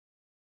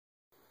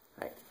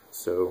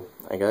So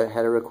I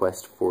had a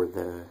request for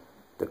the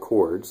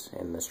chords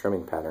and the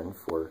strumming pattern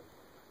for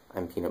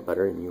I'm peanut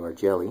butter and you are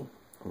jelly,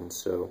 and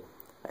so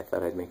I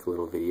thought I'd make a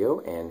little video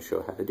and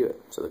show how to do it.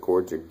 So the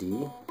chords are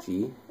D,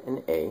 G,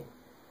 and A.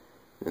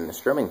 And the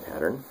strumming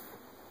pattern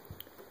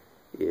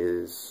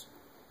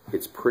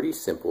it's pretty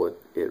simple.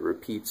 It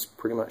repeats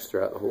pretty much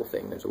throughout the whole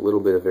thing. There's a little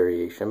bit of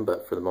variation,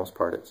 but for the most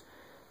part it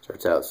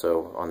starts out.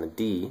 So on the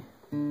D,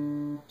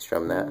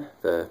 strum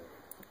the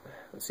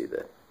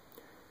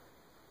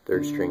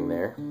third string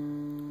there,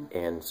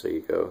 and so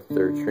you go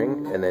third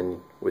string, and then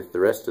with the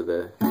rest of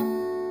you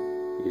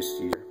just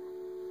use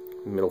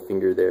your middle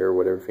finger there, or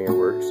whatever finger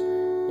works,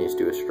 and you just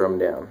do a strum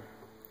down,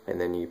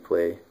 and then you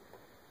play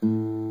the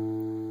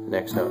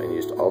next note, and you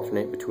just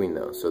alternate between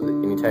those. So that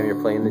anytime you're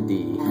playing the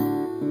D,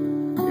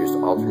 you're just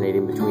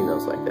alternating between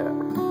those like that.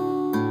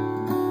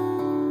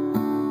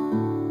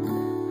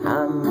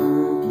 I'm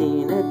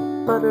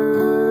peanut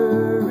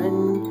butter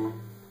and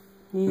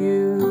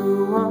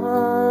you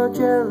are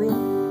jelly.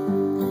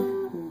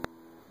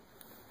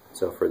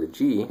 So for the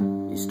G,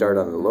 you start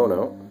on the low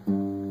note,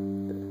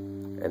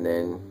 and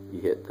then you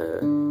hit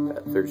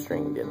that third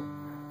string again.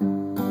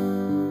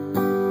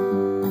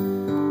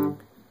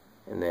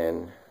 And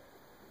then,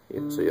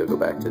 so you'll go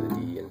back to the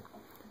D. And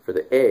for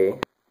the A,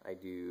 I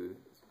do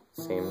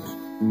the same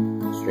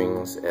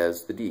strings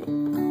as the D.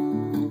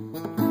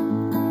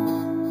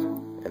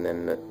 And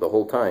then the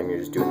whole time you're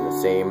just doing the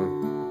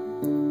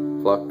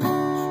same pluck,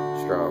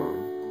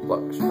 strum,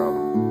 pluck,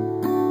 strum.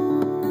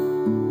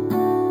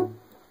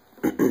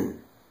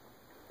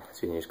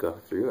 So you just go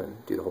through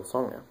and do the whole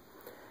song now.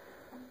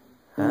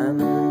 I'm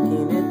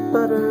peanut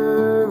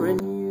butter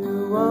and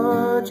you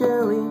are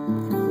jelly.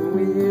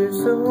 We're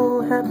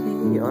so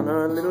happy on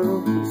our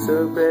little piece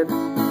of bread.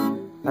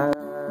 I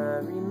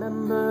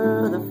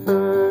remember the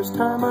first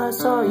time I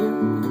saw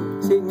you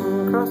sitting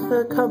across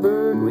the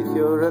cupboard with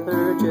your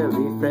other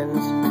jelly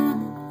friends.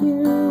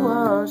 You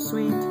are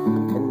sweet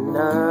and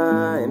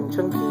I am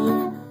chunky.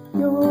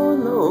 You're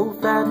low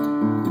fat.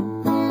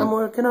 I'm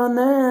working on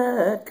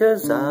that,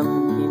 'cause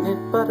I'm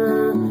peanut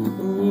butter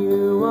and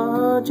you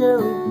are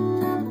jelly.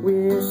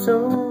 We're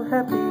so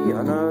happy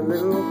on our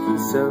little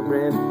piece of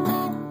bread.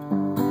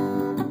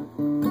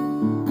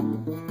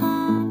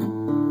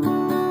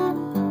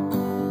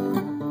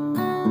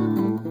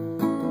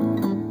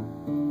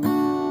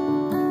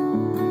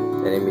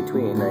 And in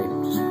between, I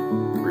just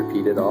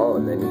repeat it all,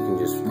 and then you can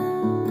just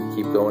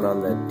keep going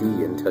on the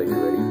D until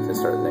you're ready to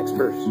start the next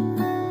verse.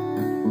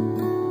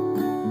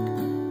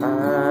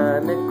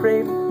 I'm a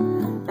grape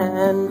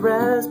and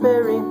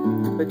raspberry,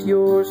 but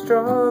you're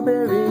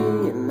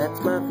strawberry, and that's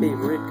my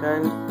favorite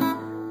kind.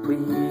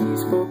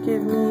 Please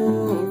forgive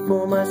me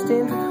for my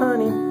stint with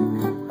honey.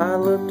 I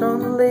looked on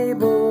the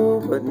label,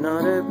 but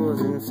not it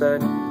was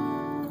inside.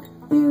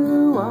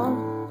 You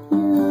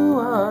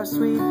are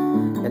sweet,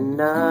 and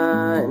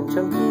I'm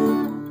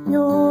chunky.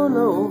 You're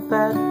low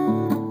fat.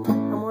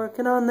 I'm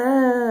working on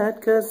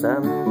that, 'cause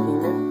I'm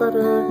peanut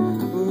butter,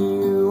 and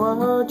you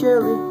are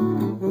jelly.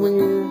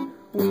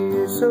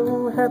 We're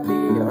so happy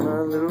on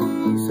our little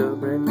piece of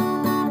bread.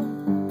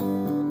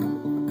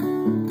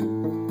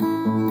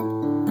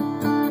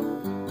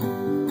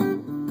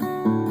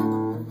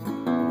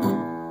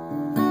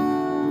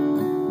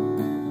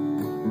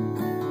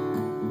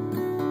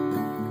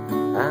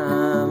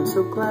 I'm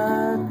so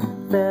glad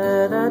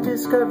that I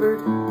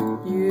discovered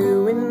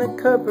you in the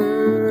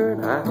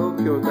cupboard. I hope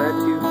you're glad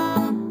too.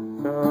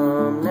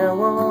 From now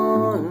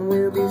on,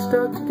 we'll be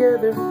stuck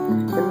together,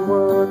 and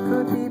what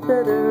could be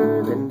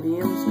better than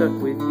being stuck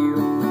with you?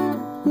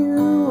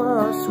 You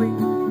are sweet,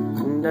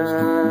 and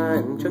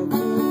I'm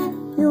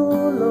chunky.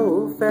 You're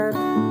low fat.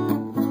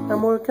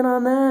 I'm working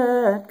on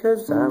that,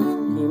 'cause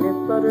I'm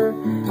peanut butter,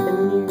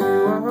 and you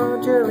are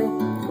jelly,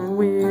 and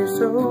we're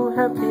so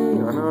happy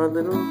on our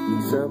little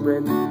piece of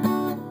bread.